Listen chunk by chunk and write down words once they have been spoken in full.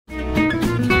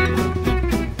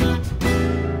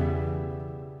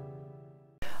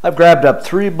I've grabbed up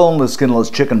 3 boneless, skinless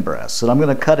chicken breasts, and I'm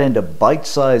going to cut into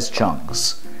bite-sized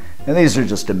chunks. And these are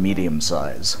just a medium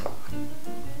size.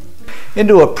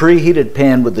 Into a preheated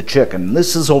pan with the chicken.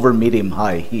 This is over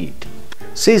medium-high heat.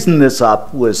 Season this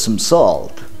up with some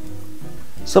salt,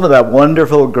 some of that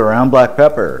wonderful ground black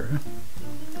pepper,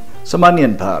 some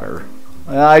onion powder.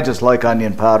 I just like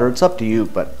onion powder. It's up to you,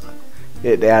 but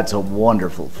it adds a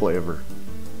wonderful flavor.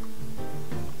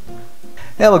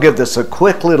 And we'll give this a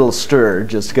quick little stir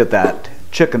just to get that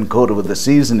chicken coated with the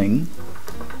seasoning.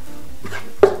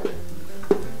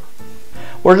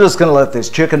 We're just going to let this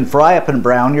chicken fry up and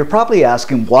brown. You're probably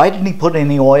asking, why didn't he put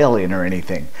any oil in or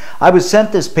anything? I was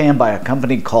sent this pan by a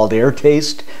company called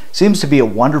AirTaste. Seems to be a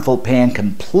wonderful pan,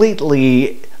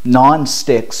 completely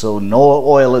non-stick, so no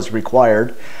oil is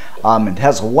required. It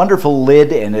has a wonderful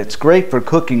lid, and it's great for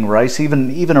cooking rice,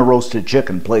 even a roasted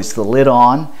chicken. Place the lid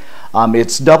on.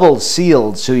 It's double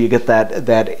sealed, so you get that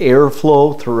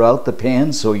airflow throughout the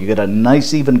pan, so you get a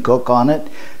nice even cook on it.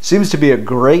 Seems to be a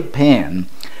great pan.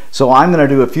 So I'm going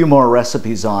to do a few more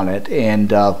recipes on it,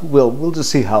 and we'll just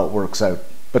see how it works out.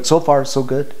 But so far, so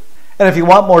good. And if you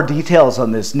want more details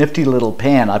on this nifty little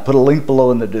pan, I put a link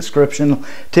below in the description. It'll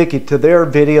take you to their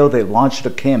video. They launched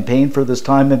a campaign for this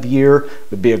time of year.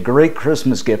 It would be a great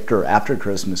Christmas gift or after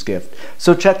Christmas gift.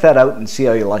 So check that out and see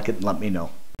how you like it and let me know.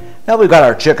 Now we've got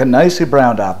our chicken nicely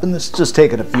browned up, and this is just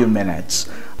taking a few minutes.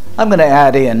 I'm going to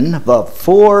add in about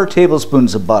 4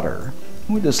 tablespoons of butter.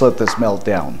 We just let this melt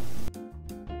down.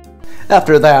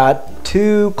 After that,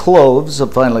 2 cloves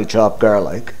of finely chopped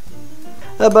garlic,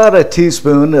 about a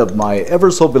teaspoon of my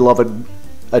ever so beloved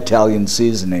Italian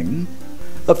seasoning,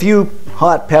 a few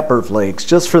hot pepper flakes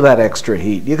just for that extra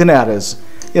heat. You can add as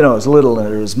little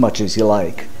or as much as you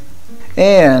like.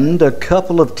 And a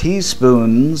couple of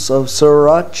teaspoons of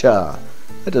sriracha.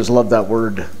 I just love that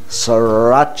word,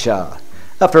 sriracha.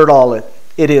 After all, it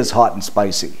is hot and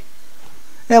spicy.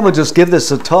 And we'll just give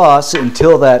this a toss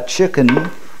until that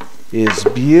chicken is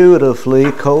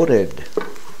beautifully coated.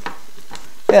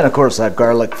 And of course that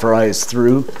garlic fries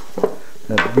through.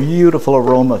 That beautiful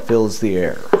aroma fills the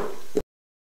air.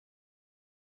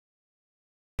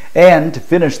 And to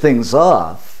finish things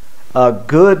off, a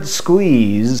good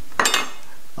squeeze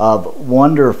of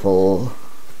wonderful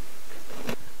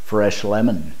fresh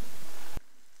lemon.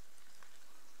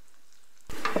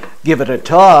 Give it a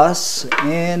toss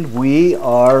and we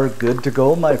are good to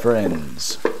go, my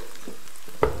friends.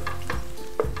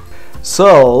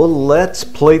 So let's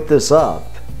plate this up.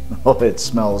 Oh, it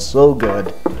smells so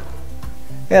good.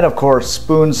 And of course,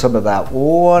 spoon some of that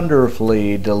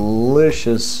wonderfully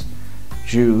delicious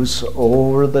juice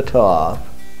over the top.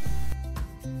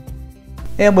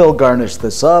 And we'll garnish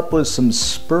this up with some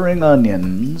spring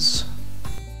onions.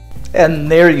 And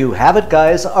there you have it,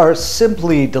 guys, our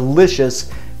simply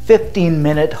delicious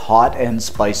 15-minute hot and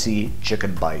spicy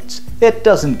chicken bites. It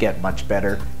doesn't get much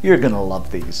better. You're gonna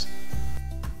love these.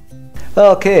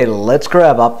 Okay, let's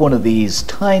grab up one of these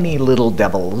tiny little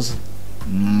devils.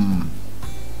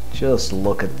 Just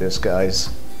look at this,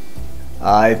 guys.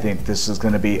 I think this is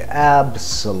going to be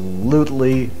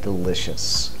absolutely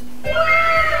delicious.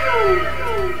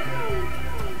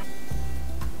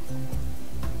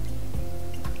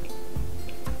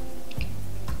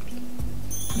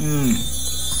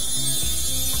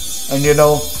 And you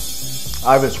know,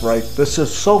 I was right. This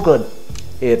is so good.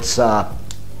 It's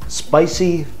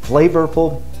spicy,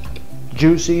 flavorful,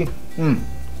 juicy,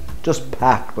 just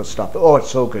packed with stuff. Oh, it's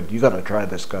so good. You gotta try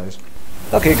this, guys.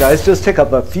 Okay, guys, just take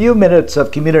up a few minutes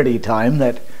of community time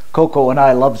that Coco and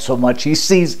I love so much. He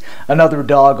sees another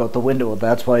dog out the window.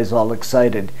 That's why he's all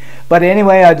excited. But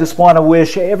anyway, I just want to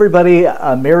wish everybody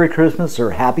a Merry Christmas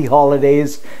or Happy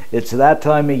Holidays. It's that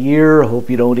time of year. Hope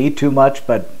you don't eat too much,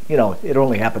 but you know, it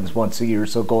only happens once a year,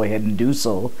 so go ahead and do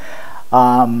so.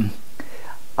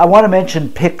 I want to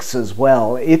mention picks as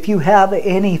well. If you have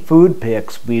any food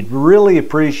picks, we'd really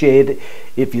appreciate it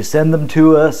if you send them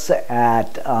to us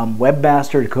at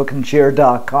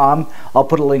webmastercookandshare.com. I'll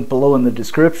put a link below in the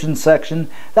description section.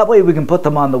 That way we can put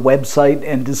them on the website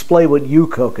and display what you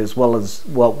cook as well as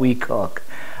what we cook.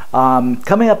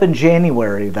 Coming up in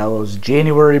January, those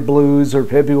January blues or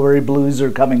February blues are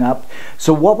coming up.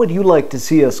 So what would you like to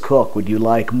see us cook? Would you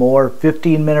like more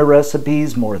 15-minute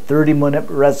recipes, more 30-minute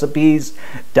recipes,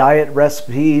 diet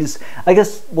recipes? I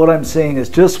guess what I'm saying is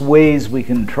just ways we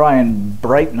can try and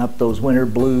brighten up those winter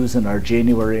blues in our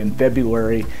January and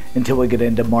February until we get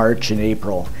into March and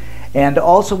April. And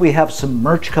also we have some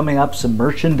merch coming up, some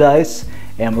merchandise.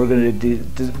 And we're going to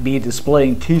be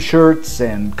displaying t-shirts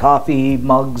and coffee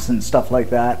mugs and stuff like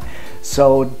that.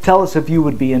 So tell us if you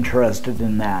would be interested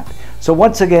in that. So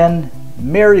once again,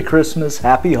 Merry Christmas,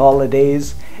 Happy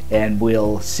Holidays, and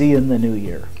we'll see you in the new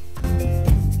year.